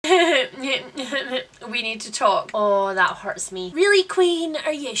we need to talk. Oh, that hurts me. Really, Queen?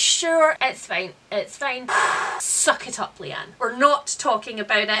 Are you sure? It's fine. It's fine. Suck it up, Leanne. We're not talking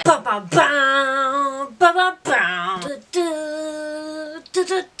about it. Ba ba ba ba ba ba.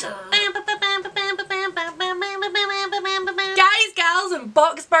 Guys, gals, and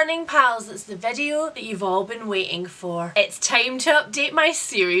box burning pals, it's the video that you've all been waiting for. It's time to update my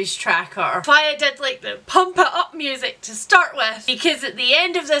series tracker. That's why I did like the pump it up music to start with, because at the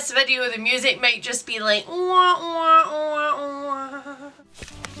end of this video the music might just be like wah, wah, wah, wah.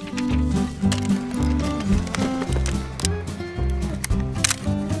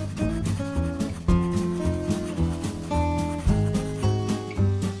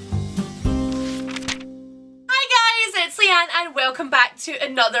 And welcome back to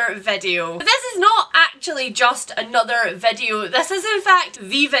another video. This is not actually just another video, this is in fact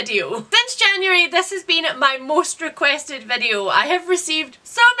the video. Since January this has been my most requested video. I have received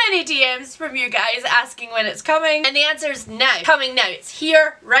so many DMs from you guys asking when it's coming, and the answer is now. Coming now. It's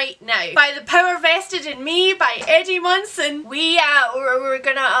here right now. By the power vested in me by Eddie Munson, we're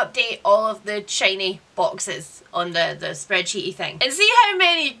gonna update all of the shiny boxes on the spreadsheety thing and see how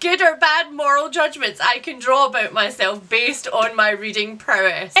many good or bad moral judgments I can draw about myself based on my reading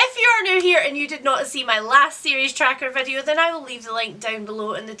prowess. If you are new here and you did not see my last series tracker video, then I will leave the link down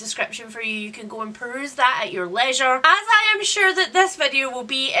below in the description for you. You can go and peruse that at your leisure. As I am sure that this video will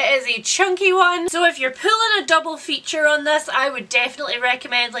be, it is a chunky one, so if you're pulling a double feature on this, I would definitely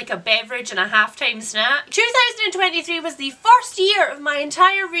recommend like a beverage and a halftime snack. 2023 was the first year of my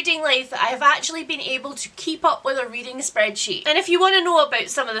entire reading life that I have actually been able to keep up with a reading spreadsheet. And if you want to know about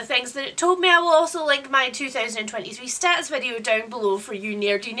some of the things that it told me, I will also link my 2023 stats video down below for you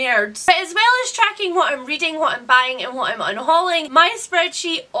nerdy nerds. But as well as tracking what I'm reading, what I'm buying and what I'm unhauling, my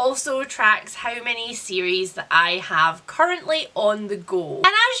spreadsheet also tracks how many series that I have currently on the go. And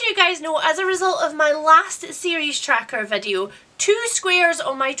as you guys know, as a result of my last series tracker video, 2 squares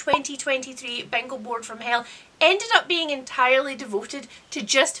on my 2023 bingo board from hell ended up being entirely devoted to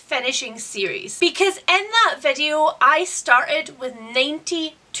just finishing series. Because in that video I started with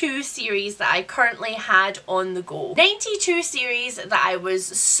 92 series that I currently had on the go. 92 series that I was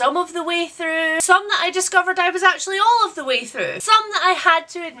some of the way through, some that I discovered I was actually all of the way through, some that I had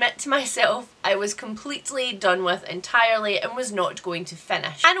to admit to myself I was completely done with entirely and was not going to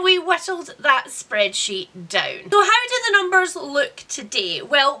finish. And we whittled that spreadsheet down. So how do the numbers look today?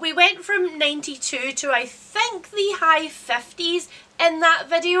 Well, we went from 92 to I think the high 50s in that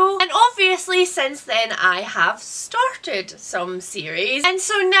video, and obviously since then I have started some series, and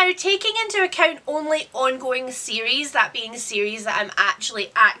so now taking into account only ongoing series, that being series that I'm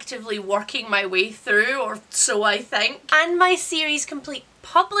actually actively working my way through, or so I think, and my series complete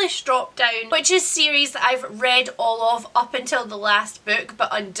published drop down, which is series that I've read all of up until the last book, but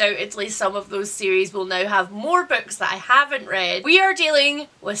undoubtedly some of those series will now have more books that I haven't read. We are dealing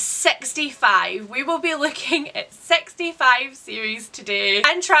with 65. We will be looking at 65 series today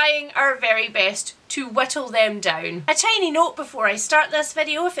and trying our very best to whittle them down. A tiny note before I start this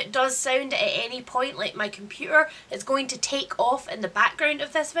video: if it does sound at any point like my computer is going to take off in the background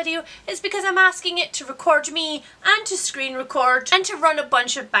of this video, it's because I'm asking it to record me and to screen record and to run a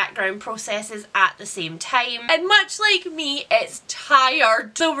bunch of background processes at the same time. And much like me, it's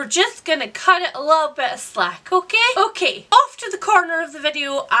tired. So we're just gonna cut it a little bit of slack, okay? Okay, off to the corner of the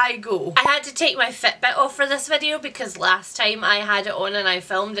video I go. I had to take my Fitbit off for this video because last time I had it on and I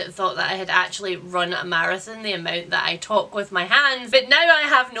filmed it, thought that I had actually run a marathon the amount that I talk with my hands, but now I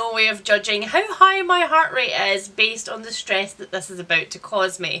have no way of judging how high my heart rate is based on the stress that this is about to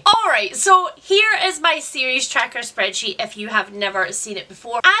cause me. Alright, so here is my series tracker spreadsheet if you have never seen it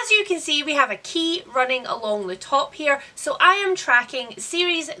before. As you can see, we have a key running along the top here, so I am tracking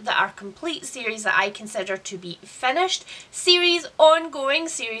series that are complete, series that I consider to be finished, series ongoing,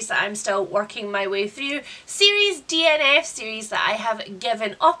 series that I'm still working my way through, series DNF, series that I have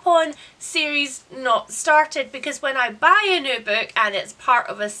given up on, series not started, because when I buy a new book and it's part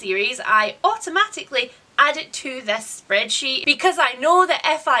of a series, I automatically add it to this spreadsheet because I know that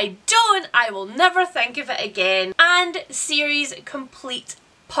if I don't, I will never think of it again. And series complete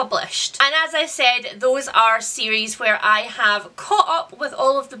published. And as I said, those are series where I have caught up with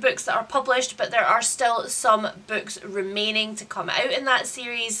all of the books that are published, but there are still some books remaining to come out in that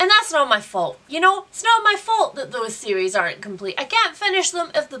series, and that's not my fault. You know, it's not my fault that those series aren't complete. I can't finish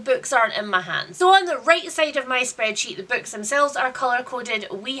them if the books aren't in my hands. So on the right side of my spreadsheet, the books themselves are colour coded.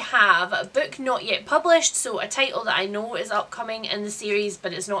 We have a book not yet published, so a title that I know is upcoming in the series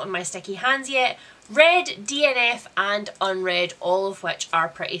but it's not in my sticky hands yet. read, DNF and unread, all of which are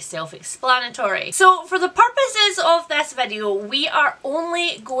pretty self-explanatory. So for the purposes of this video, we are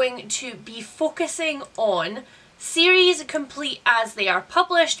only going to be focusing on series complete as they are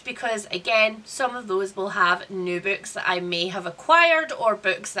published, because again, some of those will have new books that I may have acquired or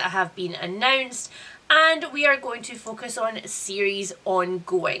books that have been announced. And we are going to focus on series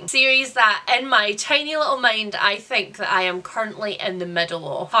ongoing. Series that in my tiny little mind I think that I am currently in the middle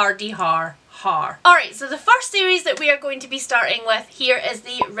of. Hardy har. Alright, so the first series that we are going to be starting with here is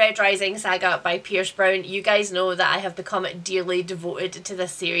the Red Rising saga by Pierce Brown. You guys know that I have become dearly devoted to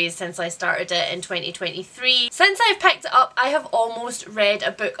this series since I started it in 2023. Since I've picked it up, I have almost read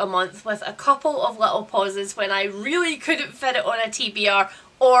a book a month, with a couple of little pauses when I really couldn't fit it on a TBR,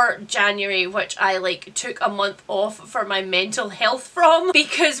 or January, which I took a month off for my mental health from,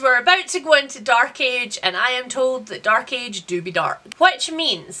 because we're about to go into Dark Age and I am told that Dark Age do be dark. Which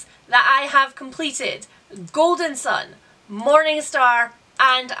means that I have completed Golden Sun, Morning Star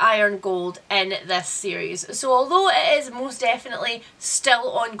and Iron Gold in this series. So although it is most definitely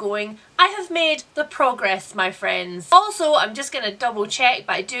still ongoing, I have made the progress, my friends. Also, I'm just going to double check,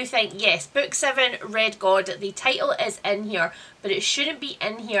 but I do think, yes, Book 7, Red God, the title is in here, but it shouldn't be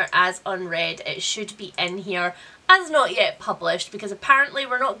in here as unread. It should be in here as not yet published, because apparently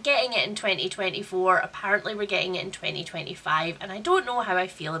we're not getting it in 2024, apparently we're getting it in 2025, and I don't know how I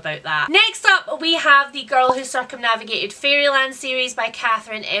feel about that. Next up, we have the Girl Who Circumnavigated Fairyland series by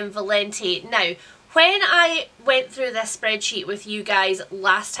Catherine M. Valente. Now, when I went through this spreadsheet with you guys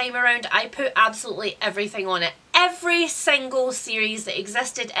last time around, I put absolutely everything on it. Every single series that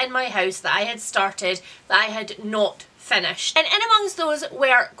existed in my house that I had started that I had not finished. And in amongst those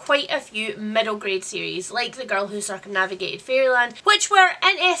were quite a few middle grade series, like The Girl Who Circumnavigated Fairyland, which were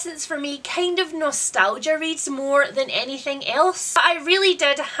in essence for me kind of nostalgia reads more than anything else. But I really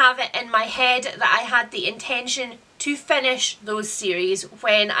did have it in my head that I had the intention to finish those series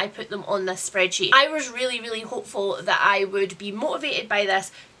when I put them on this spreadsheet. I was really hopeful that I would be motivated by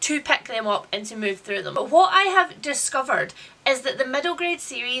this to pick them up and to move through them. But what I have discovered is that the middle grade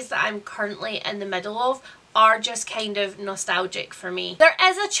series that I'm currently in the middle of are just kind of nostalgic for me. There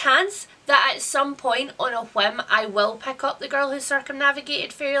is a chance that at some point on a whim I will pick up The Girl Who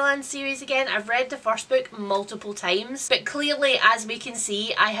Circumnavigated Fairyland series again. I've read the first book multiple times, but clearly, as we can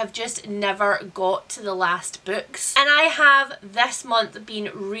see, I have just never got to the last books. And I have this month been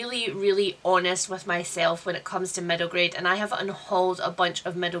really honest with myself when it comes to middle grade, and I have unhauled a bunch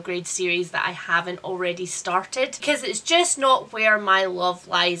of middle grade series that I haven't already started, because it's just not where my love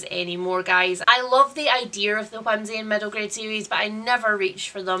lies anymore, guys. I love the idea of the whimsy in middle grade series, but I never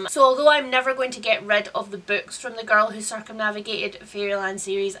reach for them. So although I'm never going to get rid of the books from The Girl Who Circumnavigated Fairyland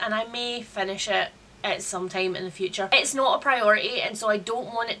series, and I may finish it at some time in the future, it's not a priority, and so I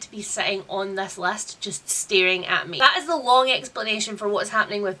don't want it to be sitting on this list just staring at me. That is the long explanation for what's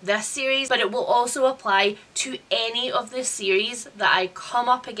happening with this series, but it will also apply to any of the series that I come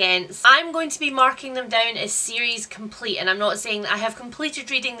up against. I'm going to be marking them down as series complete, and I'm not saying that I have completed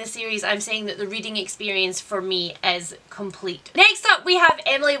reading the series, I'm saying that the reading experience for me is complete. Next up, we have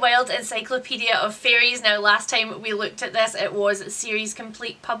Emily Wilde Encyclopedia of Fairies. Now, last time we looked at this, it was series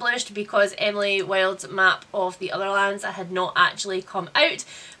complete published, because Emily Wilde's map of the other lands had not actually come out,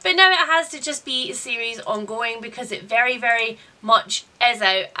 but now it has to just be series ongoing, because it very much is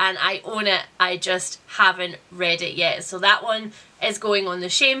out and I own it. I just haven't read it yet, so that one is going on the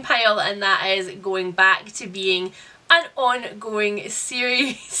shame pile, and that is going back to being an ongoing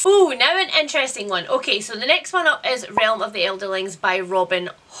series. Ooh, now an interesting one. Okay, so the next one up is Realm of the Elderlings by Robin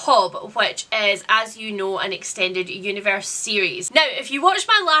Hobb, which is, as you know, an extended universe series. Now, if you watched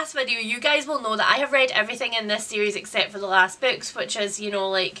my last video, you guys will know that I have read everything in this series except for the last books, which is, you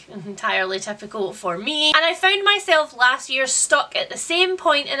know, entirely typical for me. And I found myself last year stuck at the same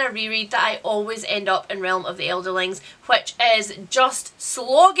point in a reread that I always end up in Realm of the Elderlings, which is just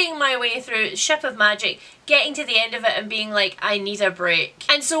slogging my way through Ship of Magic, getting to the end of it and being like, I need a break.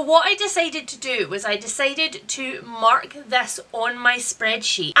 And so what I decided to do was I decided to mark this on my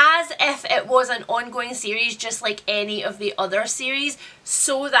spreadsheet as if it was an ongoing series, just like any of the other series,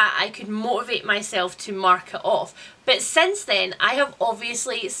 so that I could motivate myself to mark it off. But since then, I have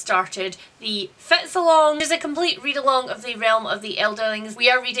obviously started the Fits Along, which is a complete read along of the Realm of the Elderlings. We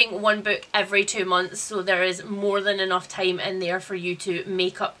are reading one book every 2 months, so there is more than enough time in there for you to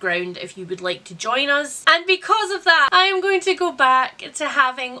make up ground if you would like to join us. And because of that, I am going to go back to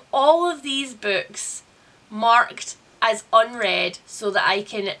having all of these books marked as unread, so that I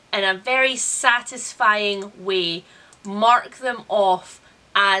can, in a very satisfying way, mark them off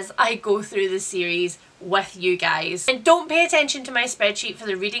as I go through the series with you guys. And don't pay attention to my spreadsheet for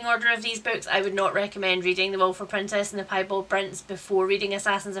the reading order of these books. I would not recommend reading The Wilford Princess and The Piebald Prince before reading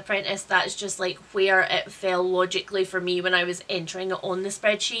Assassin's Apprentice. That's just like where it fell logically for me when I was entering it on the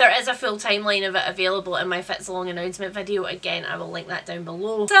spreadsheet. There is a full timeline of it available in my Fits Along announcement video. Again, I will link that down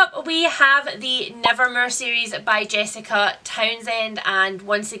below. Next up, we have the Nevermore series by Jessica Townsend, and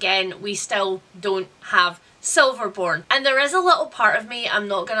once again, we still don't have Silverborn. And there is a little part of me, I'm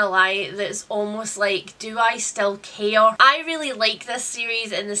not gonna lie, that's almost like, do I still care? I really like this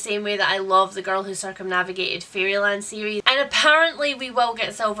series in the same way that I love The Girl Who Circumnavigated Fairyland series, and apparently we will get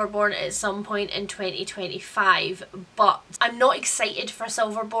Silverborn at some point in 2025, but I'm not excited for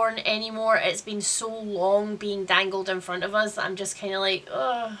Silverborn anymore. It's been so long being dangled in front of us that I'm just kind of like,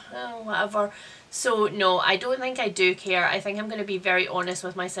 oh, whatever. So no, I don't think I do care. I think I'm going to be very honest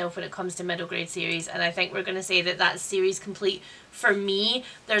with myself when it comes to middle grade series, and I think we're going to say that that's series complete for me.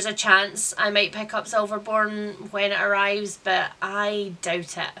 There's a chance I might pick up Silverborn when it arrives, but I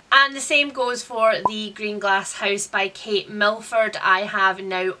doubt it. And the same goes for The Green Glass House by Kate Milford. I have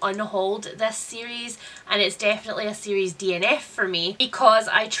now unhauled this series, and it's definitely a series DNF for me because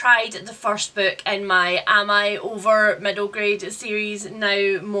I tried the first book in my am I over middle grade series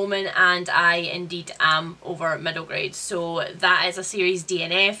now moment, and I indeed am over middle grade. So that is a series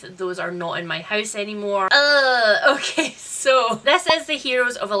DNF. Those are not in my house anymore. Okay, so this is the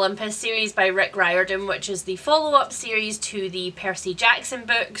Heroes of Olympus series by Rick Riordan, which is the follow-up series to the Percy Jackson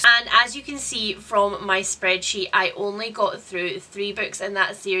books. And as you can see from my spreadsheet, I only got through 3 books in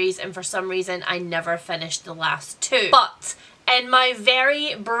that series, and for some reason I never finished the last 2. But in my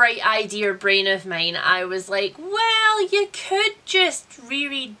very bright idea brain of mine, I was like, well, you could just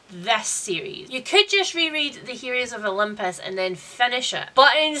reread this series. You could just reread The Heroes of Olympus and then finish it.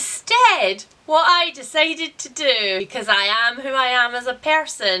 But instead, what I decided to do, because I am who I am as a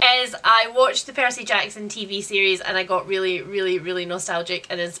person, is I watched the Percy Jackson TV series and I got really nostalgic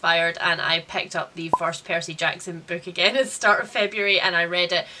and inspired, and I picked up the first Percy Jackson book again at the start of February and I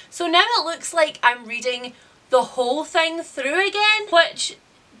read it. So now it looks like I'm reading the whole thing through again, which,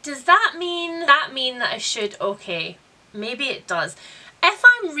 does that mean that I should, okay, maybe it does. If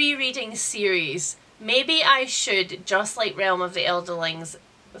I'm rereading series, maybe I should, just like Realm of the Elderlings,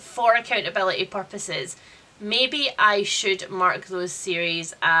 for accountability purposes, maybe I should mark those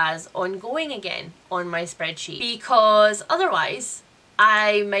series as ongoing again on my spreadsheet, because otherwise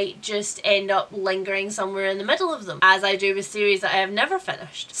I might just end up lingering somewhere in the middle of them, as I do with series that I have never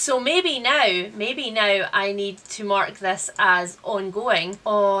finished. So maybe now I need to mark this as ongoing.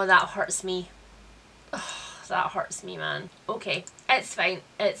 Oh, that hurts me. Oh, that hurts me, man. Okay, it's fine,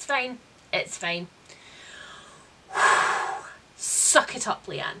 it's fine, it's fine. Suck it up,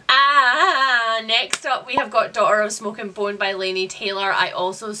 Leanne. Next up we have got Daughter of Smoke and Bone by Laini Taylor. I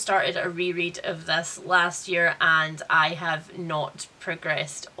also started a reread of this last year and I have not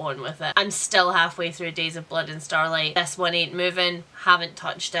progressed on with it. I'm still halfway through Days of Blood and Starlight. This one ain't moving, haven't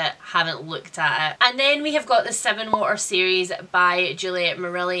touched it, haven't looked at it. And then we have got the Seven Water series by Juliet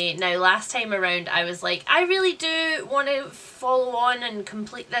Marilli. Now last time around I was like, I really do want to follow on and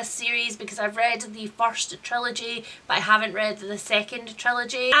complete this series because I've read the first trilogy but I haven't read the second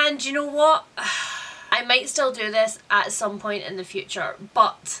trilogy, and you know what? I might still do this at some point in the future,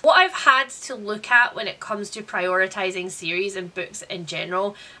 but what I've had to look at when it comes to prioritising series and books in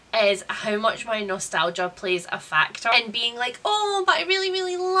general is how much my nostalgia plays a factor in being like, oh, but I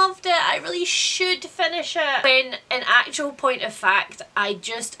really loved it, I really should finish it, when in actual point of fact I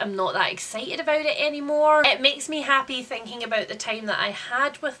just am not that excited about it anymore. It makes me happy thinking about the time that I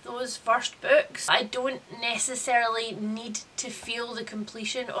had with those first books. I don't necessarily need to feel the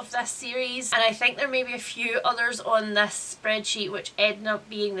completion of this series, and I think there may be a few others on this spreadsheet which end up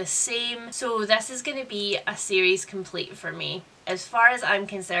being the same, so this is going to be a series complete for me. As far as I'm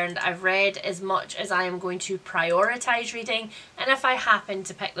concerned, I've read as much as I am going to prioritise reading, and if I happen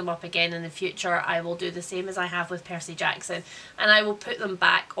to pick them up again in the future, I will do the same as I have with Percy Jackson, and I will put them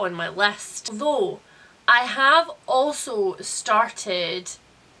back on my list. Though, I have also started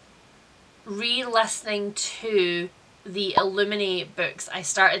re-listening to the Illuminate books. I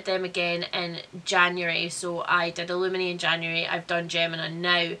started them again in January, so I did Illuminate in January, I've done Gemini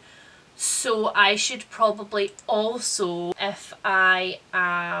now. So I should probably also, if I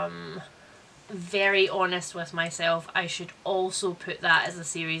am very honest with myself, I should also put that as a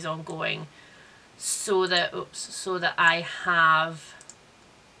series ongoing so that, so that I have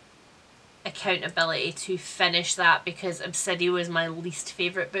accountability to finish that, because Obsidian was my least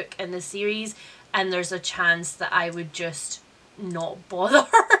favourite book in the series and there's a chance that I would just not bother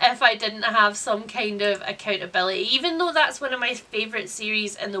if I didn't have some kind of accountability, even though that's one of my favourite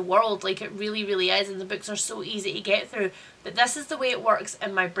series in the world. Like, it really, really is, and the books are so easy to get through. But this is the way it works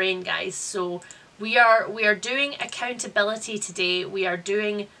in my brain, guys. So we are doing accountability today. We are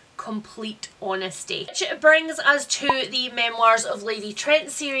doing complete honesty. Which brings us to the Memoirs of Lady Trent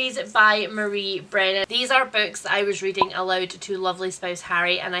series by Marie Brennan. These are books that I was reading aloud to lovely spouse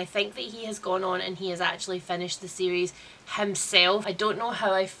Harry, and I think that he has gone on and he has actually finished the series himself. I don't know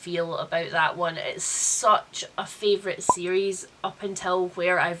how I feel about that one. It's such a favourite series up until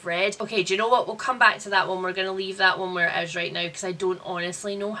where I've read. Okay, do you know what? We'll come back to that one. We're going to leave that one where it is right now because I don't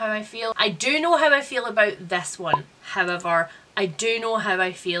honestly know how I feel. I do know how I feel about this one, however. I do know how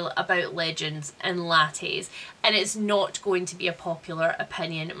I feel about Legends and Lattes, and it's not going to be a popular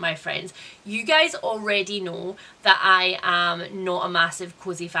opinion, my friends. You guys already know that I am not a massive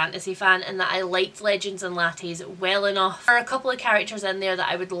cozy fantasy fan and that I liked Legends and Lattes well enough. There are a couple of characters in there that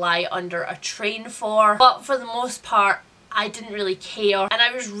I would lie under a train for, but for the most part I didn't really care, and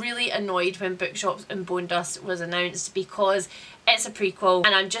I was really annoyed when Bookshops and Bone Dust was announced because it's a prequel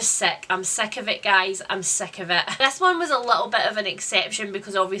and I'm just sick. I'm sick of it, guys. I'm sick of it. This one was a little bit of an exception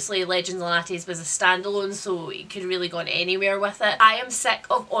because obviously Legends and Lattes was a standalone, so you could really gone anywhere with it. I am sick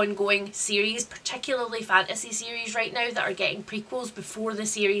of ongoing series, particularly fantasy series right now, that are getting prequels before the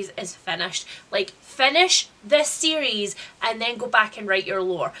series is finished. Like, finish this series and then go back and write your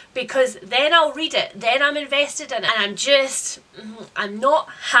lore, because then I'll read it, then I'm invested in it, and I'm not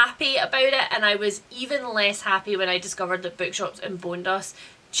happy about it. And I was even less happy when I discovered that Bookshops and Bone Dust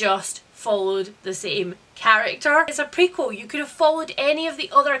just followed the same character. It's a prequel. You could have followed any of the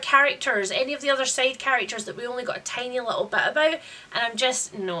other characters, any of the other side characters that we only got a tiny little bit about, and I'm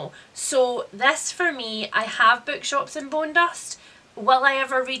just, no. So this, for me, I have Bookshops and Bone Dust. Will I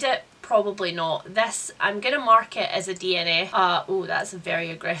ever read it? Probably not. This, I'm going to mark it as a DNF. Oh, that's a very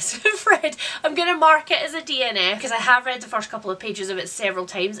aggressive read. I'm going to mark it as a DNF because I have read the first couple of pages of it several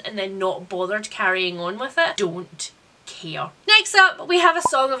times and then not bothered carrying on with it. Don't care. Next up, we have A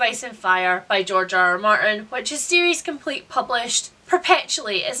Song of Ice and Fire by George R.R. Martin, which is series complete, published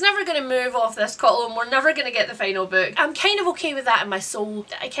perpetually. It's never going to move off this column. We're never going to get the final book. I'm kind of okay with that in my soul.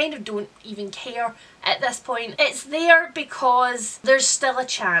 I kind of don't even care at this point. It's there because there's still a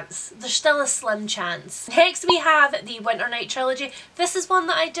chance. There's still a slim chance. Next we have the Winter Night trilogy. This is one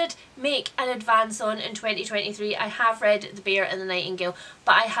that I did make an advance on in 2023. I have read The Bear and the Nightingale,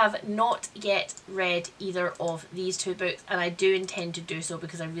 but I have not yet read either of these two books, and I do intend to do so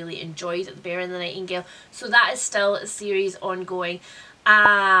because I really enjoyed The Bear and the Nightingale. So that is still a series ongoing.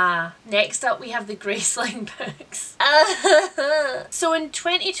 Next up we have the Graceling books. So in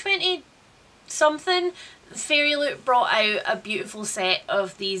 2020 something, Fairy Loot brought out a beautiful set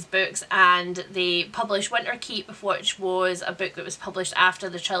of these books, and they published Winter Keep, which was a book that was published after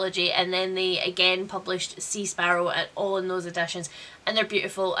the trilogy, and then they again published Sea Sparrow and all in those editions, and they're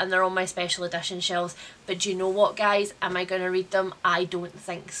beautiful and they're on my special edition shelves. But do you know what, guys? Am I going to read them? I don't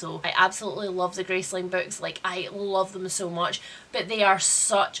think so. I absolutely love the Graceling books. Like, I love them so much, but they are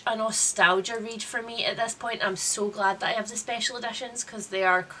such a nostalgia read for me at this point. I'm so glad that I have the special editions because they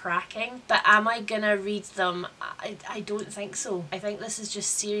are cracking. But am I going to read them? I don't think so. I think this is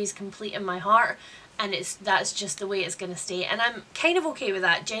just series complete in my heart, and that's just the way it's going to stay, and I'm kind of okay with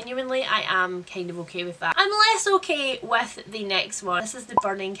that. Genuinely, I am kind of okay with that. I'm less okay with the next one. This is The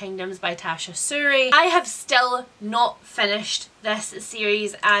Burning Kingdoms by Tasha Suri. I have still not finished this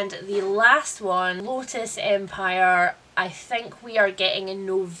series, and the last one, Lotus Empire, I think we are getting in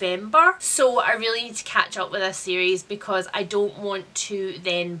November. So I really need to catch up with this series because I don't want to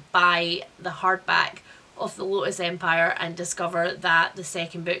then buy the hardback of the Lotus Empire and discover that the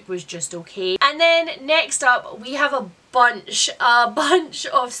second book was just okay. And then next up we have a bunch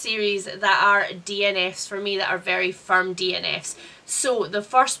of series that are DNFs for me, that are very firm DNFs. So the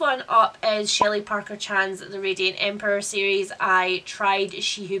first one up is Shelley Parker Chan's The Radiant Emperor series. I tried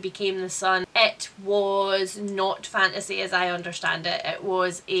She Who Became the Sun. It was not fantasy as I understand it. It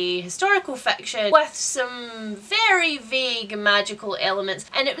was a historical fiction with some very vague magical elements,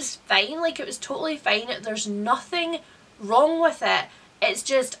 and it was fine. Like, it was totally fine. There's nothing wrong with it. It's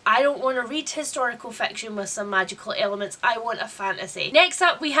just, I don't want to read historical fiction with some magical elements. I want a fantasy. Next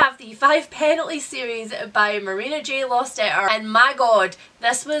up we have the 5 Penalty series by Marina J. Lostetter, and my god,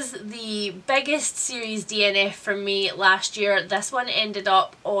 this was the biggest series DNF for me last year. This one ended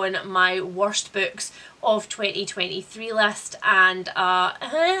up on my worst books of 2023 list, and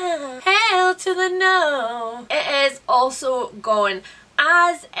hell to the no. It is also gone.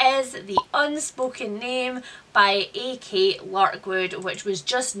 as is The Unspoken Name by A.K. Larkwood, which was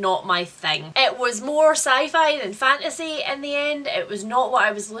just not my thing. It was more sci-fi than fantasy in the end. It was not what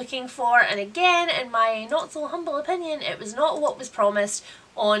I was looking for, and again, in my not so humble opinion, it was not what was promised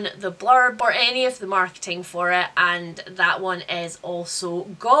on the blurb or any of the marketing for it, and that one is also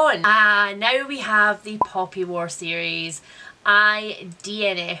gone. Now we have the Poppy War series. I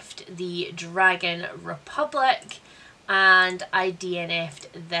DNF'd the Dragon Republic and I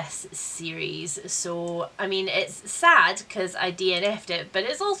DNF'd this series. So, I mean, it's sad because I DNF'd it, but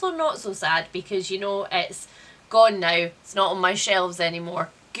it's also not so sad because, you know, it's gone now. It's not on my shelves anymore.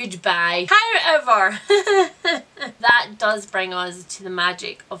 Goodbye. However, that does bring us to the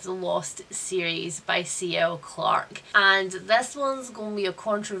Magic of the Lost series by C.L. Clarke. And this one's going to be a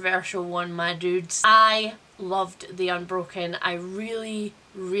controversial one, my dudes. I loved The Unbroken. I really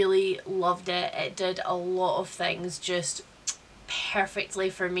loved it. It did a lot of things just perfectly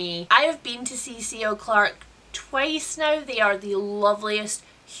for me. I have been to see C.L. Clarke twice now. They are the loveliest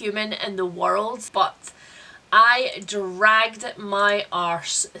human in the world, but I dragged my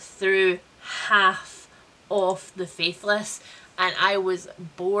arse through half of The Faithless and I was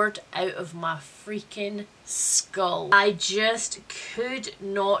bored out of my freaking skull. I just could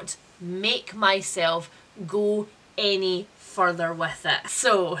not make myself go any further with it.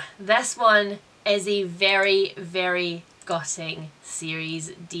 So this one is a very gutting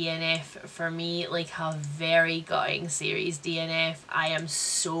series DNF for me, like a very gutting series DNF. I am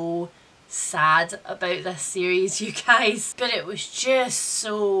so sad about this series, you guys, but it was just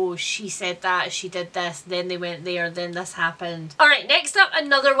so, she said that, she did this, then they went there, then this happened. Alright, next up,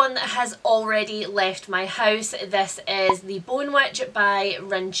 another one that has already left my house. This is The Bone Witch by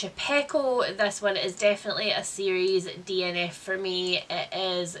Rin Chapeko. This one is definitely a series DNF for me. It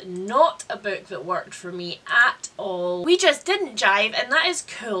is not a book that worked for me at all. We just didn't jive, and that is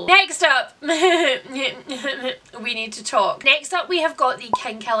cool. Next up, we need to talk. Next up, we have got the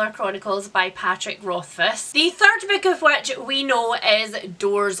Kingkiller Chronicles by Patrick Rothfuss. The third book of which we know is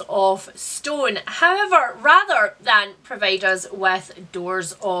Doors of Stone. However, rather than provide us with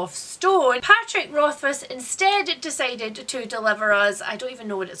Doors of Stone, Patrick Rothfuss instead decided to deliver us, I don't even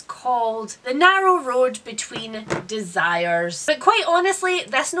know what it's called, The Narrow Road Between Desires. But quite honestly,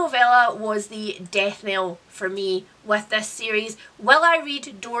 this novella was the death knell for me with this series. Will I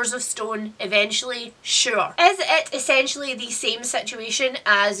read Doors of Stone eventually? Sure. Is it essentially the same situation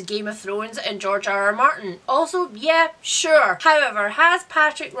as Game of Thrones and George R.R. Martin? Also, yeah, sure. However, has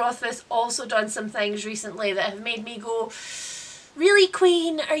Patrick Rothfuss also done some things recently that have made me go, really,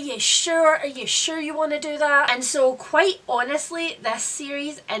 Queen? Are you sure? Are you sure you want to do that? And so, quite honestly, this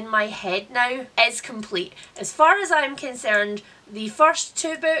series in my head now is complete. As far as I'm concerned, the first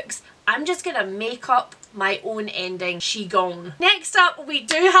two books, I'm just gonna make up my own ending. She gone. Next up, we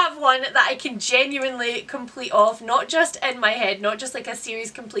do have one that I can genuinely complete off, not just in my head, not just like a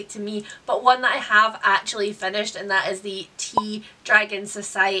series complete to me, but one that I have actually finished, and that is the Tea Dragon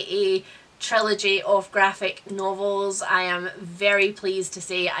Society trilogy of graphic novels. I am very pleased to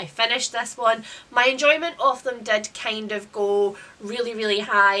say I finished this one. My enjoyment of them did kind of go really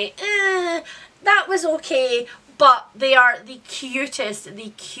high. That was okay, but they are the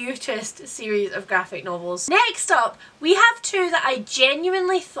cutest series of graphic novels. Next up, we have two that I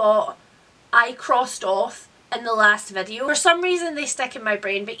genuinely thought I crossed off in the last video. For some reason they stick in my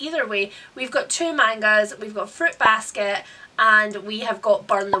brain, but either way, we've got two mangas. We've got Fruit Basket and we have got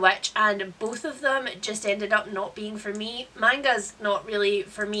Burn the Witch, and both of them just ended up not being for me. Manga's not really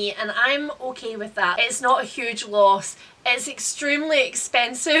for me, and I'm okay with that. It's not a huge loss. It's extremely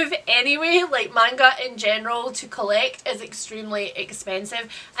expensive anyway, like manga in general to collect is extremely expensive,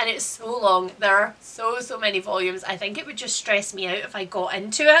 and it's so long. There are so many volumes. I think it would just stress me out if I got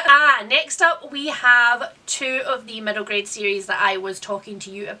into it. Next up we have two of the middle grade series that I was talking to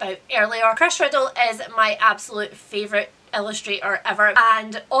you about earlier. Chris Riddle is my absolute favourite illustrator ever,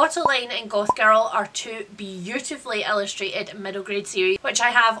 and Autoline and Goth Girl are two beautifully illustrated middle grade series which I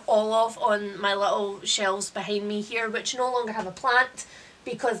have all of on my little shelves behind me here, which no longer have a plant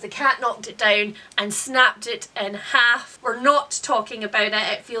because the cat knocked it down and snapped it in half. We're not talking about it.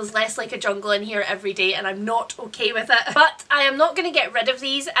 It feels less like a jungle in here every day and I'm not okay with it. But I am not going to get rid of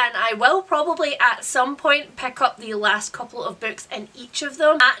these, and I will probably at some point pick up the last couple of books in each of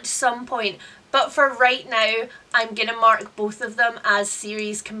them at some point. But for right now, I'm going to mark both of them as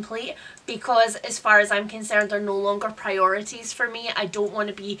series complete because as far as I'm concerned they're no longer priorities for me. I don't want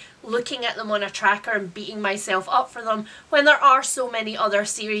to be looking at them on a tracker and beating myself up for them when there are so many other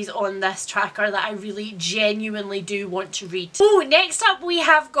series on this tracker that I really genuinely do want to read. Oh, next up we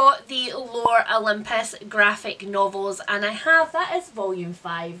have got the Lore Olympus graphic novels, and I have, that is volume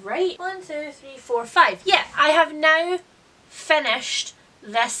 5, right? 1, 2, 3, 4, 5. Yeah, I have now finished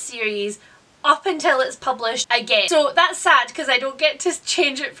this series up until it's published again. So that's sad because I don't get to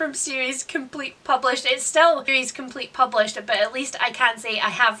change it from series complete published. It's still series complete published, but at least I can say I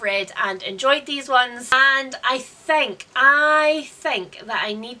have read and enjoyed these ones. And I think that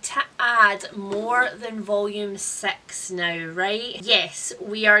I need to add more than volume 6 now, right? Yes,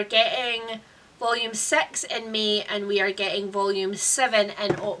 we are getting volume 6 in May and we are getting volume 7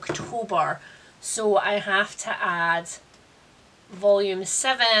 in October. So I have to add volume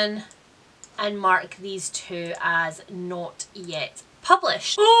 7 and mark these two as not yet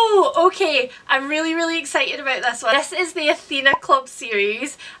published. Oh, okay. I'm really excited about this one. This is the Athena Club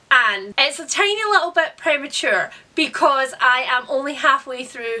series, and it's a tiny little bit premature because I am only halfway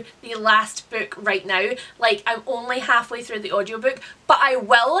through the last book right now. Like, I'm only halfway through the audiobook, but I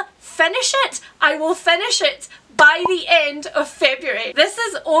will finish it. I will finish it by the end of February. This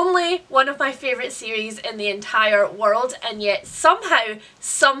is only one of my favourite series in the entire world, and yet somehow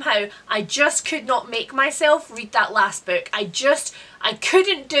I just could not make myself read that last book. I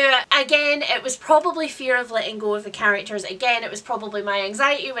couldn't do it. Again, it was probably fear of letting go of the characters. Again, it was probably my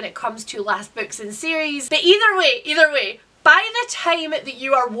anxiety when it comes to last books in series. But either way, by the time that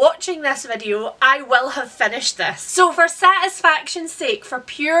you are watching this video, I will have finished this. So for satisfaction's sake, for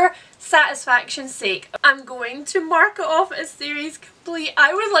pure satisfaction's sake, I'm going to mark it off as series complete.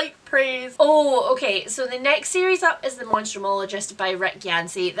 I would like praise. Oh, okay, so the next series up is The Monstrumologist by Rick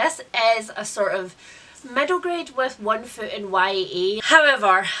Yancey. This is a sort of middle grade with one foot in YA.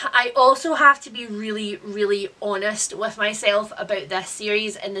 However, I also have to be really honest with myself about this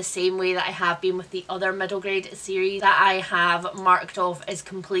series in the same way that I have been with the other middle grade series that I have marked off as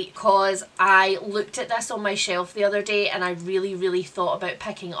complete, because I looked at this on my shelf the other day and I really thought about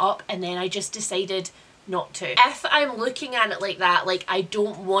picking up, and then I just decided not to. If I'm looking at it like that, like I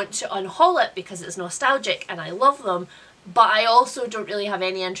don't want to unhaul it because it's nostalgic and I love them, but I also don't really have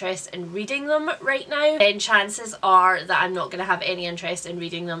any interest in reading them right now, then chances are that I'm not going to have any interest in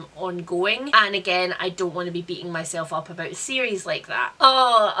reading them ongoing. And again, I don't want to be beating myself up about series like that.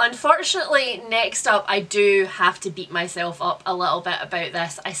 Oh, unfortunately, next up I do have to beat myself up a little bit about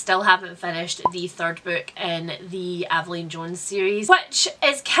this. I still haven't finished the third book in the Aveline Jones series, which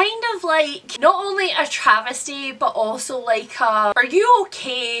is kind of like not only a travesty but also like a, are you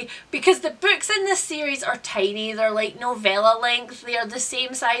okay? Because the books in this series are tiny. They're like novella length. They are the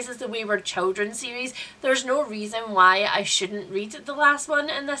same size as the Wayward Children series. There's no reason why I shouldn't read the last one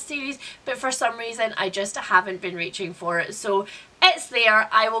in this series, but for some reason I just haven't been reaching for it. So it's there.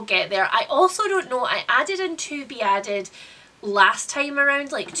 I will get there. I also don't know, I added in to be added last time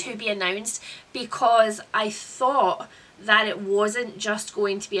around, like to be announced, because I thought that it wasn't just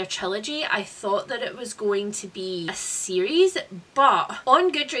going to be a trilogy. I thought that it was going to be a series, but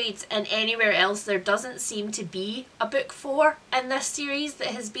on Goodreads and anywhere else there doesn't seem to be a book 4 in this series that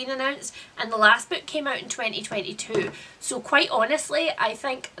has been announced, and the last book came out in 2022. So quite honestly, I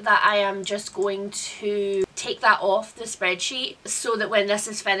think that I am just going to take that off the spreadsheet so that when this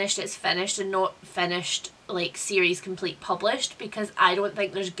is finished, it's finished and not finished like series complete published, because I don't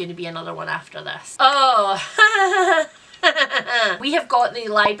think there's going to be another one after this. Oh, we have got The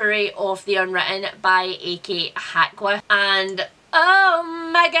Library of the Unwritten by A.K. Hackworth, and oh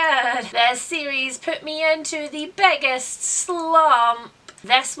my god, this series put me into the biggest slump.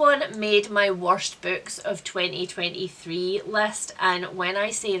 This one made my worst books of 2023 list, and when I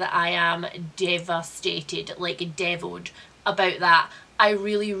say that I am devastated, like deviled about that, I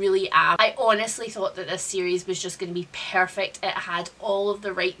really am. I honestly thought that this series was just going to be perfect. It had all of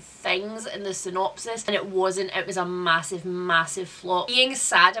the right things in the synopsis, and it wasn't. It was a massive flop. Being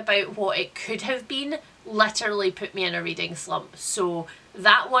sad about what it could have been literally put me in a reading slump. So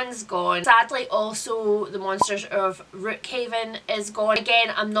that one's gone. Sadly, also The Monsters of Rookhaven is gone.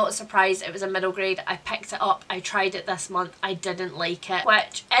 Again, I'm not surprised. It was a middle grade. I picked it up. I tried it this month. I didn't like it,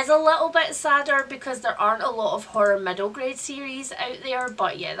 which is a little bit sadder because there aren't a lot of horror middle grade series out there.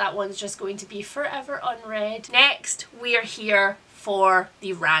 But yeah, that one's just going to be forever unread. Next, we're here for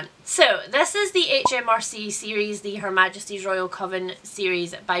the rant. So this is the HMRC series, the Her Majesty's Royal Coven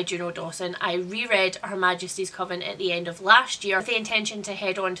series by Juno Dawson. I reread Her Majesty's Coven at the end of last year with the intention to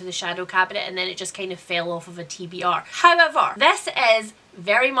head on to the Shadow Cabinet, and then it just kind of fell off of a TBR. However, this is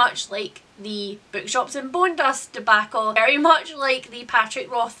very much like the Bookshops and Bone Dust debacle, very much like the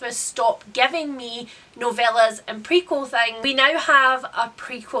Patrick Rothfuss stop giving me novellas and prequel thing. We now have a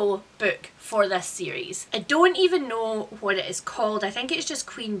prequel book for this series. I don't even know what it is called. I think it's just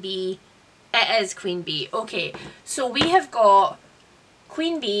Queen Bee. It is Queen Bee. Okay, so we have got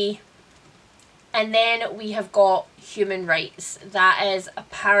Queen Bee, and then we have got Human Rights. That is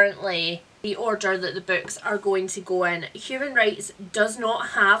apparently the order that the books are going to go in. Human Rights does not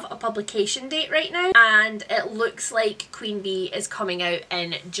have a publication date right now, and it looks like Queen Bee is coming out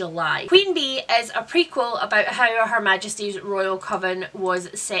in July. Queen Bee is a prequel about how Her Majesty's Royal Coven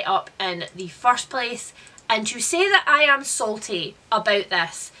was set up in the first place, and to say that I am salty about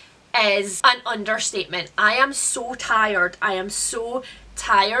this is an understatement. I am so tired. I am so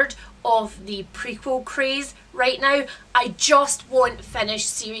tired of the prequel craze right now. I just want finished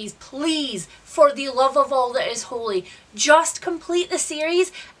series. Please, for the love of all that is holy, just complete the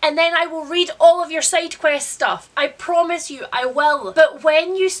series and then I will read all of your side quest stuff. I promise you I will. But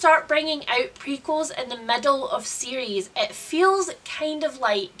when you start bringing out prequels in the middle of series, it feels kind of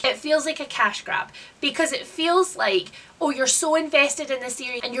like, it feels like a cash grab, because it feels like, oh, you're so invested in the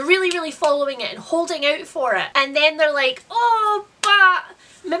series and you're really following it and holding out for it, and then they're like, oh, but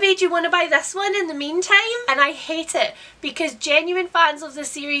maybe do you want to buy this one in the meantime? And I hate it, because genuine fans of the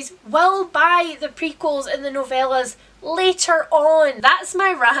series will buy the prequels and the novellas later on. That's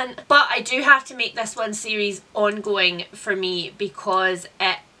my rant. But I do have to make this one series ongoing for me because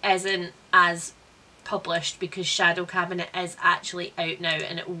it isn't as published, because Shadow Cabinet is actually out now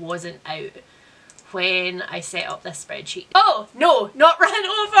and it wasn't out when I set up this spreadsheet. Oh, no, not rant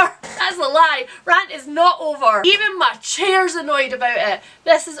over. That's a lie. Rant is not over. Even my chair's annoyed about it.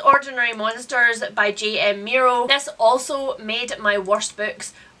 This is Ordinary Monsters by J.M. Miro. This also made my worst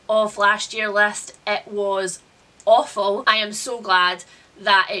books of last year list. It was awful. I am so glad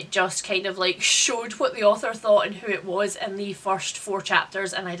that it just kind of like showed what the author thought and who it was in the first 4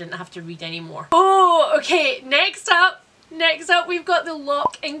 chapters, and I didn't have to read any more. Oh, okay, next up we've got the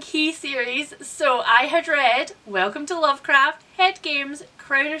Lock and Key series. So I had read Welcome to Lovecraft, Head Games,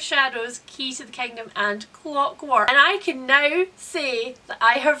 Crown of Shadows, Key to the Kingdom and Clockwork, and I can now say that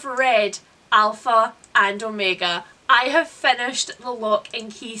I have read Alpha and Omega. I have finished the Lock and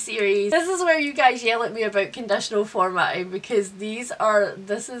Key series. This is where you guys yell at me about conditional formatting, because these are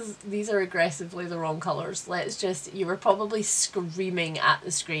aggressively the wrong colours. You were probably screaming at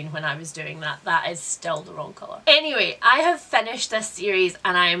the screen when I was doing that. That is still the wrong colour. Anyway, I have finished this series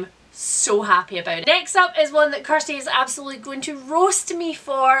and I'm so happy about it. Next up is one that Kirsty is absolutely going to roast me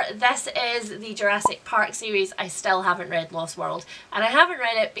for. This is the Jurassic Park series. I still haven't read Lost World, and I haven't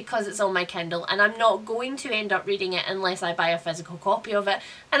read it because it's on my Kindle, and I'm not going to end up reading it unless I buy a physical copy of it,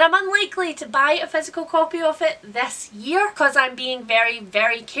 and I'm unlikely to buy a physical copy of it this year because I'm being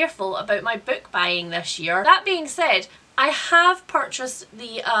very careful about my book buying this year. That being said, I have purchased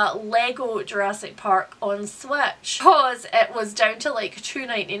the Lego Jurassic Park on Switch because it was down to like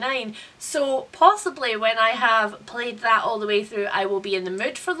 $2.99, so possibly when I have played that all the way through I will be in the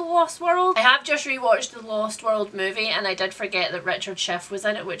mood for the Lost World. I have just rewatched the Lost World movie and I did forget that Richard Schiff was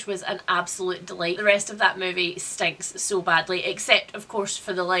in it, which was an absolute delight. The rest of that movie stinks so badly, except of course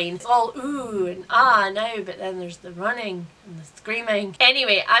for the line, it's all ooh and ah now, but then there's the running and the screaming.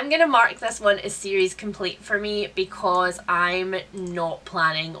 Anyway, I'm gonna mark this one as series complete for me because I'm not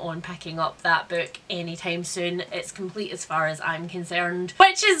planning on picking up that book anytime soon. It's complete as far as I'm concerned,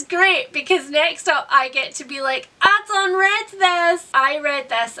 which is great because next up I get to be like, I done read this. I read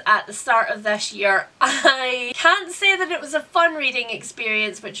this at the start of this year. I can't say that it was a fun reading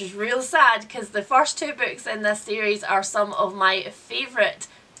experience, which is real sad because the first 2 books in this series are some of my favourite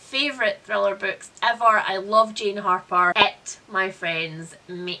thriller books ever. I love Jane Harper. It, my friends,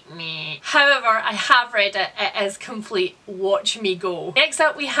 make me. However, I have read it. It is complete. Watch me go. Next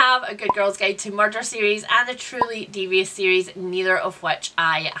up we have A Good Girl's Guide to Murder series and the Truly Devious series, neither of which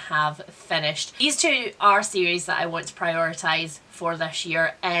I have finished. These 2 are series that I want to prioritise for this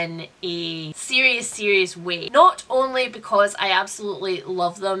year in a serious way. Not only because I absolutely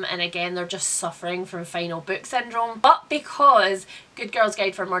love them and again they're just suffering from final book syndrome, but because Good Girl's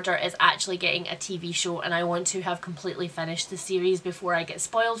Guide for Murder is actually getting a TV show and I want to have completely finished the series before I get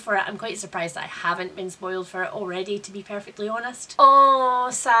spoiled for it. I'm quite surprised that I haven't been spoiled for it already, to be perfectly honest. Oh,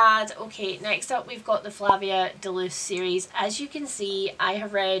 sad. Okay, next up we've got the Flavia de Luce series. As you can see, I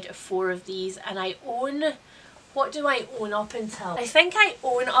have read 4 of these and I own... What do I own up until? I think I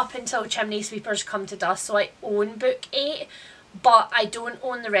own up until Chimney Sweepers Come to Dust, so I own book 8, but I don't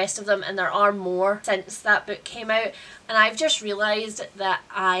own the rest of them, and there are more since that book came out, and I've just realised that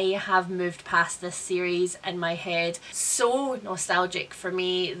I have moved past this series in my head. So nostalgic for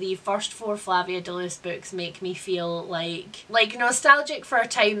me. The first 4 Flavia de Luce books make me feel like nostalgic for a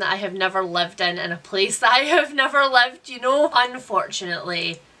time that I have never lived in a place that I have never lived, you know?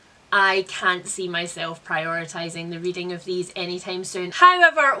 Unfortunately, I can't see myself prioritising the reading of these anytime soon.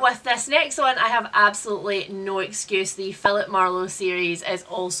 However, with this next one, I have absolutely no excuse. The Philip Marlowe series is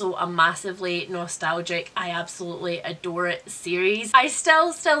also a massively nostalgic, I absolutely adore it series. I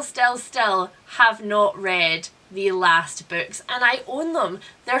still have not read the last books, and I own them.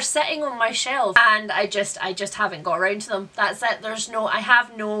 They're sitting on my shelf, and I just haven't got around to them. That's it. I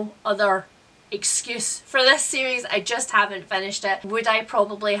have no other excuse for this series. I just haven't finished it. Would I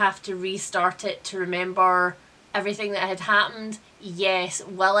probably have to restart it to remember everything that had happened? Yes.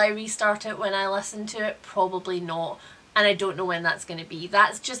 Will I restart it when I listen to it? Probably not. And I don't know when that's going to be.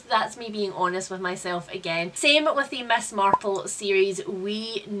 That's me being honest with myself again. Same with the Miss Marple series.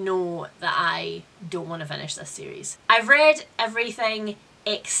 We know that I don't want to finish this series. I've read everything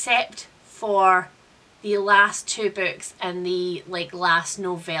except for the last 2 books and the last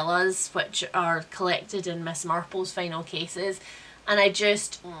novellas, which are collected in Miss Marple's Final Cases, and I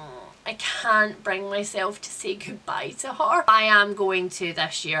can't bring myself to say goodbye to her. I am going to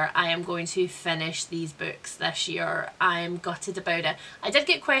this year. I am going to finish these books this year. I am gutted about it. I did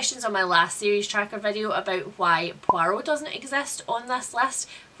get questions on my last series tracker video about why Poirot doesn't exist on this list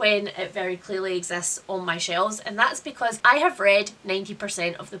when it very clearly exists on my shelves, and that's because I have read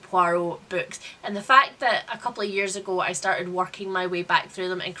 90% of the Poirot books, and the fact that a couple of years ago I started working my way back through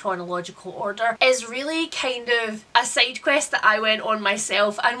them in chronological order is really kind of a side quest that I went on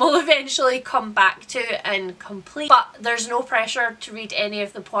myself and will eventually come back to and complete. But there's no pressure to read any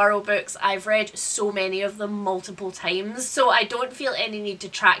of the Poirot books. I've read so many of them multiple times, so I don't feel any need to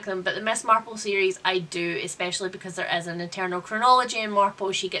track them, but the Miss Marple series I do, especially because there is an internal chronology in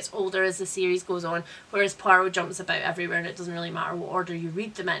Marple. She gets older as the series goes on, whereas Poirot jumps about everywhere and it doesn't really matter what order you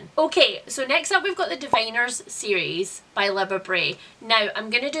read them in. Okay, so next up we've got the Diviners series by Libba Bray. Now I'm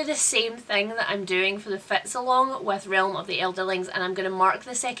going to do the same thing that I'm doing for the Fits Along with Realm of the Elderlings, and I'm going to mark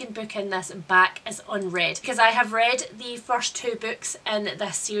the second book in this back as unread, because I have read the first 2 books in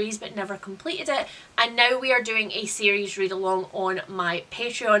this series but never completed it, and now we are doing a series read along on my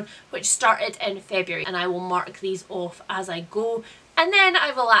Patreon, which started in February, and I will mark these off as I go. And then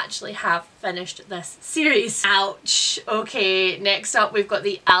I will actually have finished this series. Ouch. Okay, next up we've got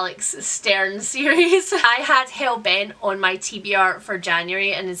the Alex Stern series. I had Hellbent on my TBR for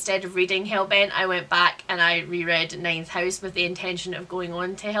January, and instead of reading Hellbent I went back and I reread Ninth House with the intention of going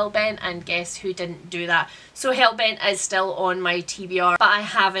on to Hellbent, and guess who didn't do that? So Hellbent is still on my TBR, but I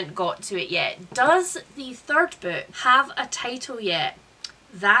haven't got to it yet. Does the 3rd book have a title yet?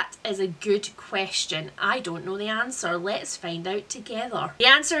 That is a good question. I don't know the answer. Let's find out together. The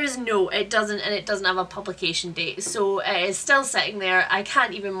answer is no, it doesn't, and it doesn't have a publication date, so it is still sitting there. I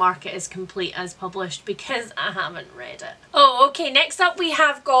can't even mark it as complete as published because I haven't read it. Oh, okay, next up we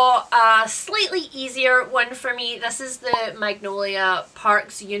have got a slightly easier one for me. This is the Magnolia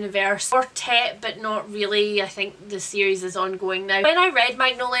Parks Universe Quartet, but not really. I think the series is ongoing now. When I read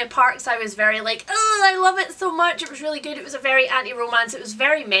Magnolia Parks, I was very like, oh, I love it so much. It was really good. It was a very anti-romance. It was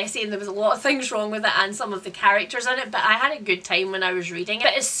very messy and there was a lot of things wrong with it and some of the characters in it, but I had a good time when I was reading it.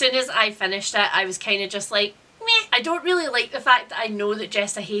 But as soon as I finished it, I was kind of just like, meh. I don't really like the fact that I know that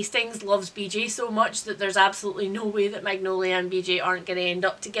Jessa Hastings loves BJ so much that there's absolutely no way that Magnolia and BJ aren't going to end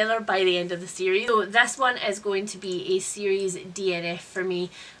up together by the end of the series. So this one is going to be a series DNF for me.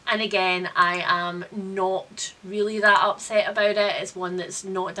 And again, I am not really that upset about it. It's one that's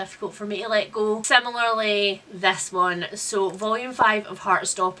not difficult for me to let go. Similarly, this one. So Volume 5 of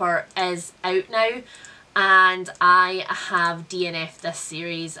Heartstopper is out now, and I have DNF'd this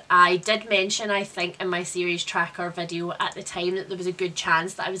series. I did mention, I think, in my series tracker video at the time that there was a good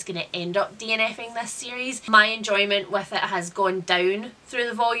chance that I was going to end up DNFing this series. My enjoyment with it has gone down through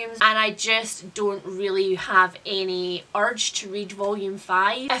the volumes, and I just don't really have any urge to read Volume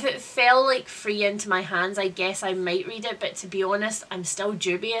 5. If it fell like free into my hands, I guess I might read it, but to be honest, I'm still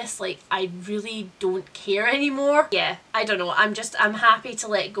dubious. Like, I really don't care anymore. Yeah, I don't know. I'm happy to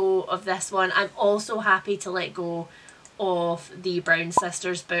let go of this one. I'm also happy to let go of the Brown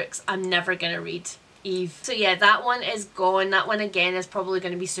Sisters books. I'm never going to read Eve. So yeah, that one is gone. That one again is probably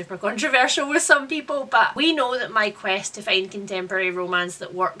going to be super controversial with some people, but we know that my quest to find contemporary romance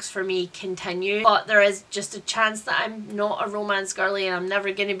that works for me continue, but there is just a chance that I'm not a romance girly and I'm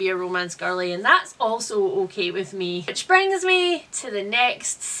never going to be a romance girly, and that's also okay with me. Which brings me to the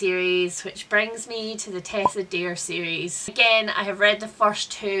next series, which brings me to the Tessa Dare series. Again, I have read the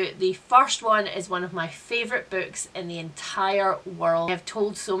first two. The first one is one of my favourite books in the entire world. I have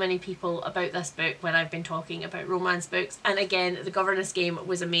told so many people about this book when I've been talking about romance books, and again, The Governess Game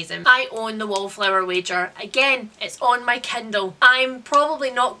was amazing. I own The Wallflower Wager. Again, it's on my Kindle. I'm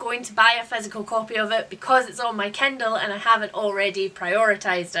probably not going to buy a physical copy of it because it's on my Kindle and I haven't already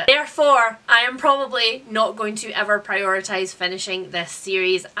prioritised it. Therefore, I am probably not going to ever prioritise finishing this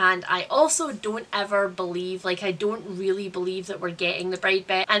series, and I also don't ever believe, like I don't really believe that we're getting the bride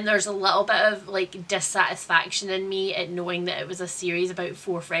bit, and there's a little bit of like dissatisfaction in me at knowing that it was a series about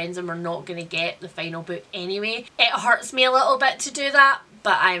 4 friends and we're not going to get the final book anyway. It hurts me a little bit to do that,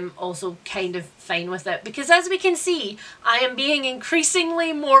 but I'm also kind of fine with it because, as we can see, I am being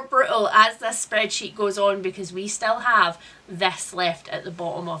increasingly more brutal as this spreadsheet goes on because we still have this left at the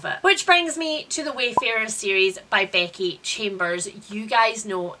bottom of it. Which brings me to the Wayfarers series by Becky Chambers. You guys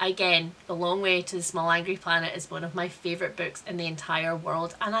know, again, The Long Way to the Small Angry Planet is one of my favourite books in the entire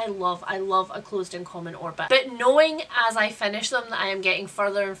world, and I love A Closed and Common Orbit. But knowing as I finish them that I am getting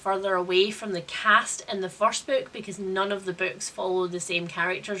further and further away from the cast in the first book because none of the books follow the same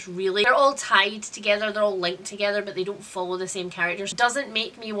characters really. They're all tied together, they're all linked together, but they don't follow the same characters. It doesn't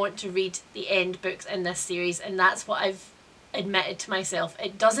make me want to read the end books in this series, and that's what I've admitted to myself.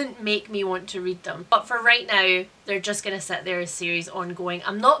 It doesn't make me want to read them. But for right now, they're just going to sit there as series ongoing.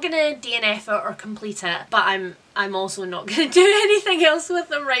 I'm not going to DNF it or complete it, but I'm also not going to do anything else with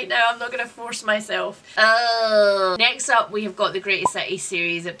them right now. I'm not going to force myself. Next up, we have got the Greatest City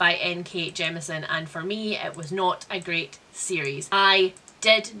series by N.K. Jemisin, and for me, it was not a great series. I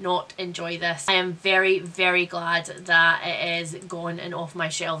did not enjoy this. I am very, very glad that it is gone and off my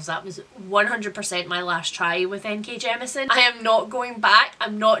shelves. That was 100% my last try with N.K. Jemisin. I am not going back.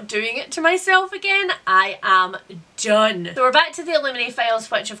 I'm not doing it to myself again. I am done. So we're back to the Illuminae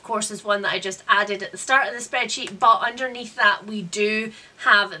Files, which of course is one that I just added at the start of the spreadsheet, but underneath that we do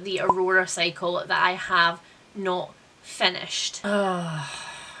have the Aurora cycle that I have not finished. Oh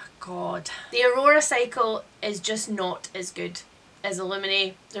God. The Aurora cycle is just not as good as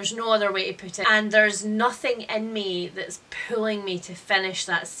Illuminae. There's no other way to put it, and there's nothing in me that's pulling me to finish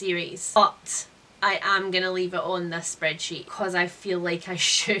that series, but I am going to leave it on this spreadsheet because I feel like I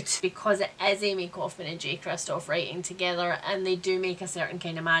should, because it is Amy Kaufman and Jay Kristoff writing together and they do make a certain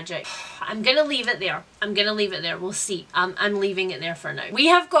kind of magic. I'm going to leave it there. I'm going to leave it there. We'll see. I'm leaving it there for now. We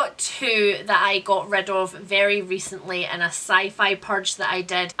have got 2 that I got rid of very recently in a sci-fi purge that I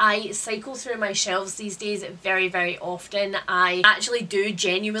did. I cycle through my shelves these days very, very often. I actually do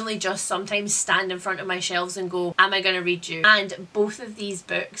genuinely just sometimes stand in front of my shelves and go, am I going to read you? And both of these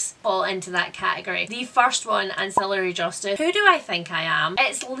books fall into that category. The first one, Ancillary Justice, who do I think I am?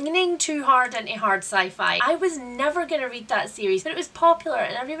 It's leaning too hard into hard sci-fi. I was never going to read that series, but it was popular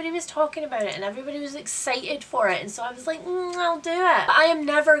and everybody was talking about it and everybody was excited for it, and so I was like, I'll do it. But I am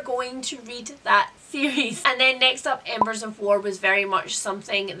never going to read that series. And then next up, Embers of War was very much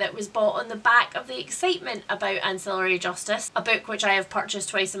something that was bought on the back of the excitement about Ancillary Justice, a book which I have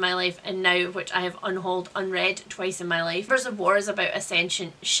purchased twice in my life and now which I have unhauled unread twice in my life. Embers of War is about a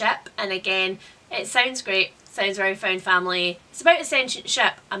sentient ship, and again, it sounds great. Sounds very found family. It's about a sentient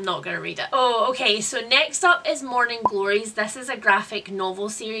ship. I'm not going to read it. Oh, okay. So next up is Morning Glories. This is a graphic novel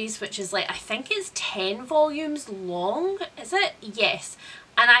series which is like, I think it's 10 volumes long. Is it? Yes.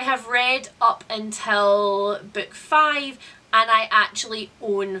 And I have read up until book 5 and I actually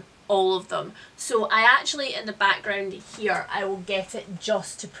own all of them. So I actually, in the background here, I will get it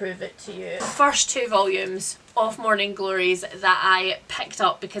just to prove it to you. The first 2 volumes of Morning Glories that I picked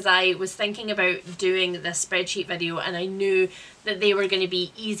up because I was thinking about doing this spreadsheet video and I knew that they were going to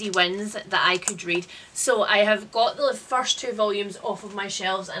be easy wins that I could read. So I have got the first 2 volumes off of my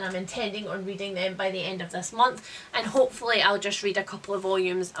shelves and I'm intending on reading them by the end of this month, and hopefully I'll just read a couple of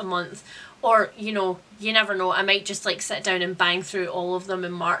volumes a month, or you know, you never know, I might just like sit down and bang through all of them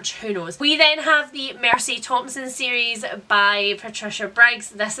in March, who knows. We then have the Mercy Thompson series by Patricia Briggs.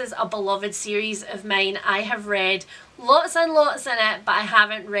 This is a beloved series of mine. I have read lots and lots in it, but I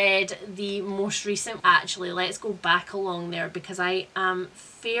haven't read the most recent. Actually, let's go back along there because I am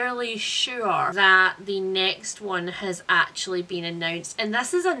fairly sure that the next one has actually been announced, and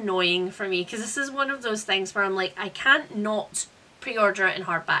this is annoying for me because this is one of those things where I'm like, I can't not pre-order it in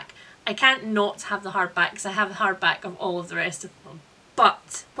hardback. I can't not have the hardback because I have the hardback of all of the rest of them.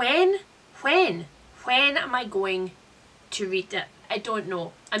 But when When am I going to read it? I don't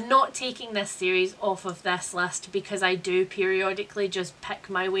know. I'm not taking this series off of this list because I do periodically just pick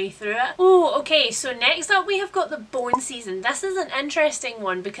my way through it. Oh, okay, so next up we have got the Bone season. This is an interesting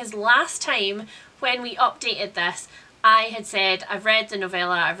one because last time when we updated this, I had said I've read the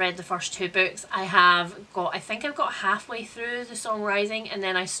novella, I've read the first 2 books, I think I've got halfway through The Song Rising and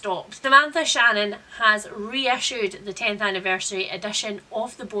then I stopped. Samantha Shannon has reissued the 10th anniversary edition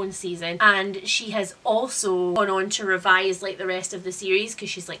of the Bone season, and she has also gone on to revise like the rest of the series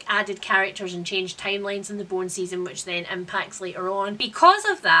because she's like added characters and changed timelines in the Bone season, which then impacts later on. Because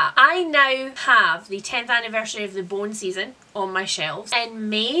of that, I now have the 10th anniversary of the Bone season on my shelves.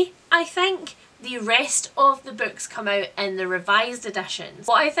 In May, I think, the rest of the books come out in the revised editions.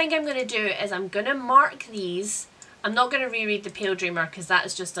 What I think I'm going to do is I'm going to mark these. I'm not going to reread The Pale Dreamer because that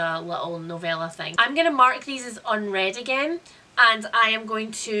is just a little novella thing. I'm going to mark these as unread again, and I am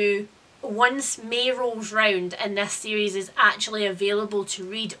going to, once May rolls round and this series is actually available to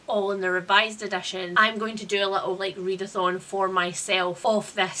read all in the revised edition, I'm going to do a little like readathon for myself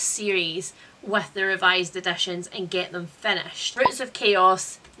of this series with the revised editions and get them finished. Roots of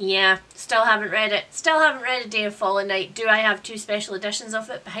Chaos, yeah, still haven't read it. Still haven't read A Day of Fallen Night. Do I have 2 special editions of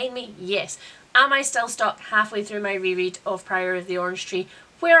it behind me? Yes. Am I still stuck halfway through my reread of Prior of the Orange Tree,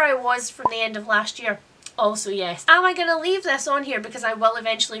 where I was from the end of last year? Also yes. Am I going to leave this on here because I will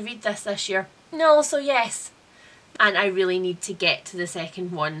eventually read this year? No, also yes. And I really need to get to the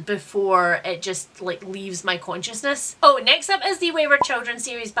second one before it just like leaves my consciousness. Oh, next up is the Wayward Children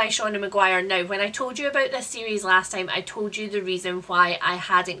series by Shauna Maguire. Now, when I told you about this series last time, I told you the reason why I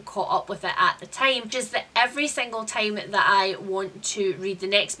hadn't caught up with it at the time, which is that every single time that I want to read the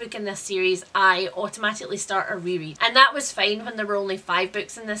next book in this series, I automatically start a reread. And that was fine when there were only 5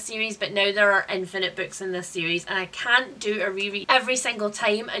 books in this series, but now there are infinite books in this series and I can't do a reread every single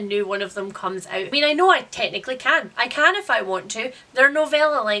time a new one of them comes out. I mean, I know I technically can. I can if I want to. They're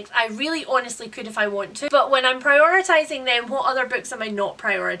novella length. I really honestly could if I want to. But when I'm prioritising them, what other books am I not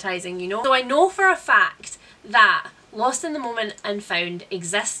prioritising, you know? So I know for a fact that Lost in the Moment and Found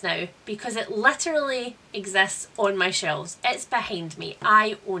exists now because it literally exists on my shelves. It's behind me.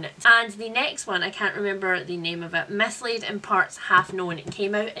 I own it. And the next one, I can't remember the name of it, Mislaid in Parts Half Known. It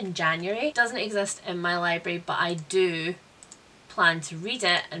came out in January. It doesn't exist in my library, but I do plan to read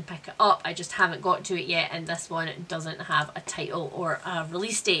it and pick it up. I just haven't got to it yet, and this one doesn't have a title or a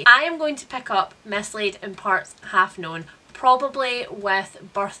release date. I am going to pick up Mislaid in Parts Half Known, probably with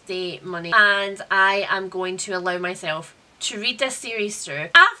birthday money, and I am going to allow myself to read this series through.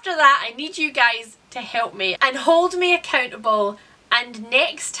 After that, I need you guys to help me and hold me accountable, and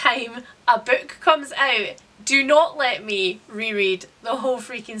next time a book comes out, do not let me reread the whole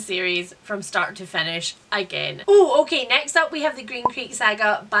freaking series from start to finish again. Oh, okay, next up we have the Green Creek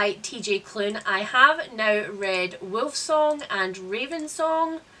Saga by TJ Klune. I have now read Wolf Song and Raven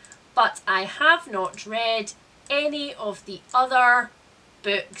Song, but I have not read any of the other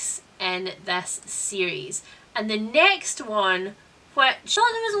books in this series. And the next one, which I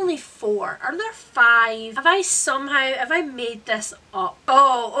thought there was only 4. Are there 5? Have I made this up?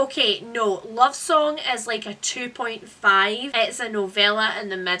 Oh, okay, no. Love Song is like a 2.5. It's a novella in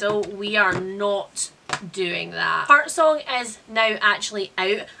the middle. We are not doing that. Heart Song is now actually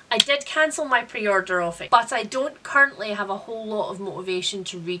out. I did cancel my pre-order of it, but I don't currently have a whole lot of motivation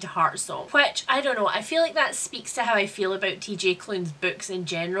to read Heart Song, which, I don't know, I feel like that speaks to how I feel about TJ Klune's books in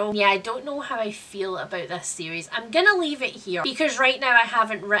general. Yeah, I don't know how I feel about this series. I'm gonna leave it here because right now I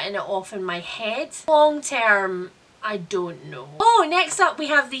haven't written it off in my head. Long term, I don't know. Oh, next up we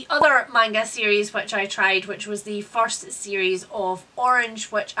have the other manga series which I tried, which was the first series of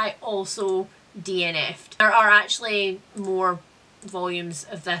Orange, which I also DNF'd. There are actually more volumes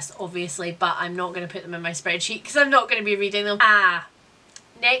of this obviously, but I'm not going to put them in my spreadsheet because I'm not going to be reading them.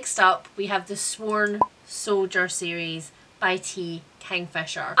 Next up we have the Sworn Soldier series by T.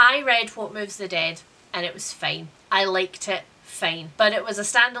 Kingfisher. I read What Moves the Dead and it was fine. I liked it fine, but it was a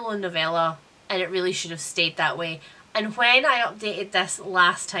standalone novella and it really should have stayed that way. And when I updated this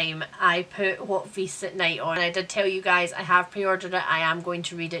last time, I put What Feasts at Night on. And I did tell you guys I have pre-ordered it. I am going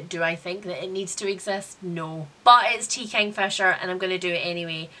to read it. Do I think that it needs to exist? No. But it's T. Kingfisher and I'm going to do it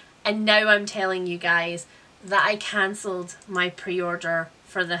anyway. And now I'm telling you guys that I cancelled my pre-order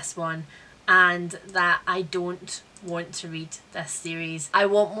for this one and that I don't want to read this series. I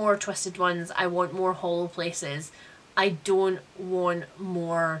want more Twisted Ones. I want more Hollow Places. I don't want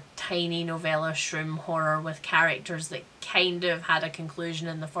more tiny novella shroom horror with characters that kind of had a conclusion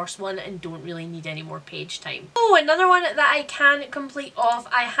in the first one and don't really need any more page time. Oh, another one that I can complete off.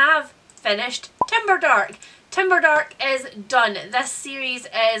 I have finished Timberdark. Timberdark is done. This series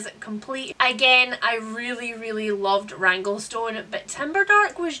is complete. Again, I really loved Wranglestone, but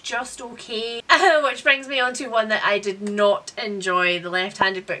Timberdark was just okay. Which brings me on to one that I did not enjoy, The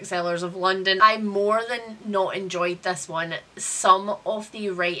Left-Handed Booksellers of London. I more than not enjoyed this one. Some of the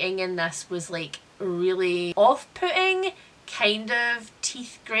writing in this was like really off-putting, kind of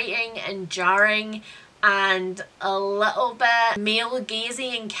teeth-grating and jarring, and a little bit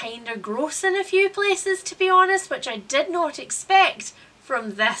male-gazy and kind of gross in a few places, to be honest, which I did not expect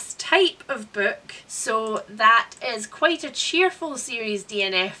from this type of book. So that is quite a cheerful series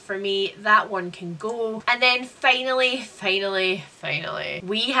DNF for me. That one can go. And then finally,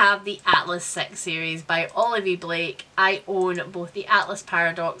 we have the Atlas 6 series by Olivia Blake. I own both the Atlas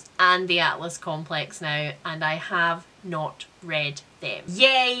Paradox and the Atlas Complex now, and I have not read them.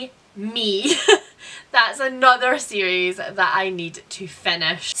 Yay me! That's another series that I need to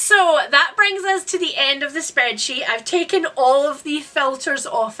finish. So that brings us to the end of the spreadsheet. I've taken all of the filters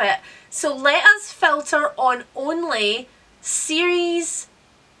off it. So let us filter on only series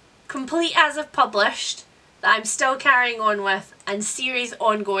complete as of published that I'm still carrying on with, and series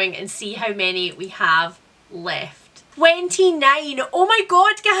ongoing, and see how many we have left. 29! Oh my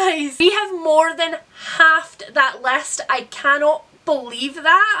god, guys! We have more than halved that list. I cannot believe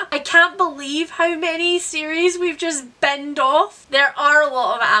that. I can't believe how many series we've just binned off. There are a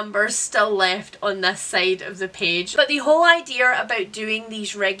lot of ambers still left on this side of the page, but the whole idea about doing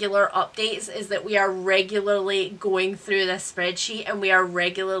these regular updates is that we are regularly going through this spreadsheet and we are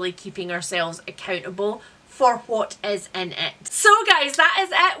regularly keeping ourselves accountable for what is in it. So guys, that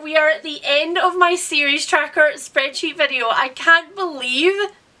is it. We are at the end of my series tracker spreadsheet video. I can't believe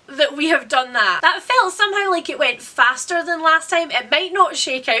that we have done that. That felt somehow like it went faster than last time. It might not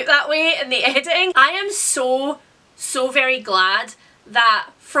shake out that way in the editing. I am so very glad that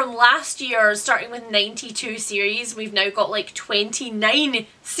from last year, starting with 92 series, we've now got like 29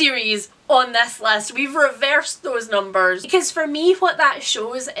 series on this list. We've reversed those numbers, because for me what that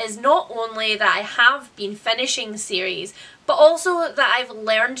shows is not only that I have been finishing series, but also that I've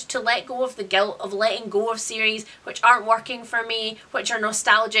learned to let go of the guilt of letting go of series which aren't working for me, which are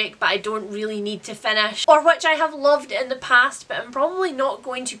nostalgic but I don't really need to finish, or which I have loved in the past but I'm probably not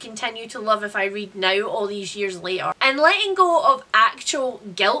going to continue to love if I read now all these years later. And letting go of actual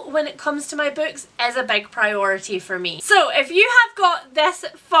guilt when it comes to my books is a big priority for me. So if you have got this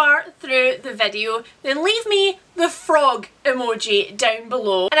far through the video, then leave me the frog emoji down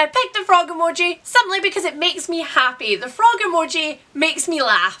below. And I picked the frog emoji simply because it makes me happy. The frog emoji makes me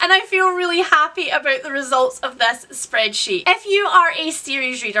laugh, and I feel really happy about the results of this spreadsheet. If you are a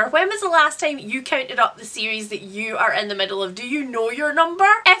series reader, when was the last time you counted up the series that you are in the middle of? Do you know your number?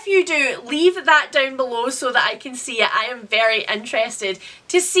 If you do, leave that down below so that I can see it. I am very interested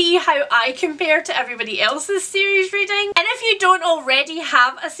to see how I compare to everybody else's series reading. And if you don't already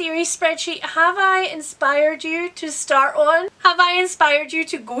have a series spreadsheet, have I inspired you to start on? Have I inspired you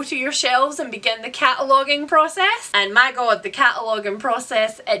to go to your shelves and begin the cataloguing process? And my god, the cataloguing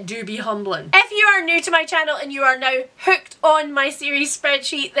process, it do be humbling. If you are new to my channel and you are now hooked on my series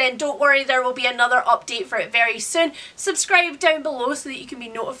spreadsheet, then don't worry, there will be another update for it very soon. Subscribe down below so that you can be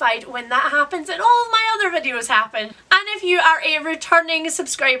notified when that happens and all of my other videos happen. And if you are a returning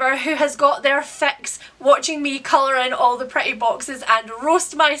subscriber who has got their fix watching me colour in all the pretty boxes and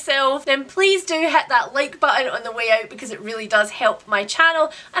roast myself, then please do hit that like button on the way out, because it really does help my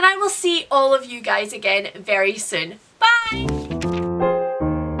channel, and I will see all of you guys again very soon. Bye!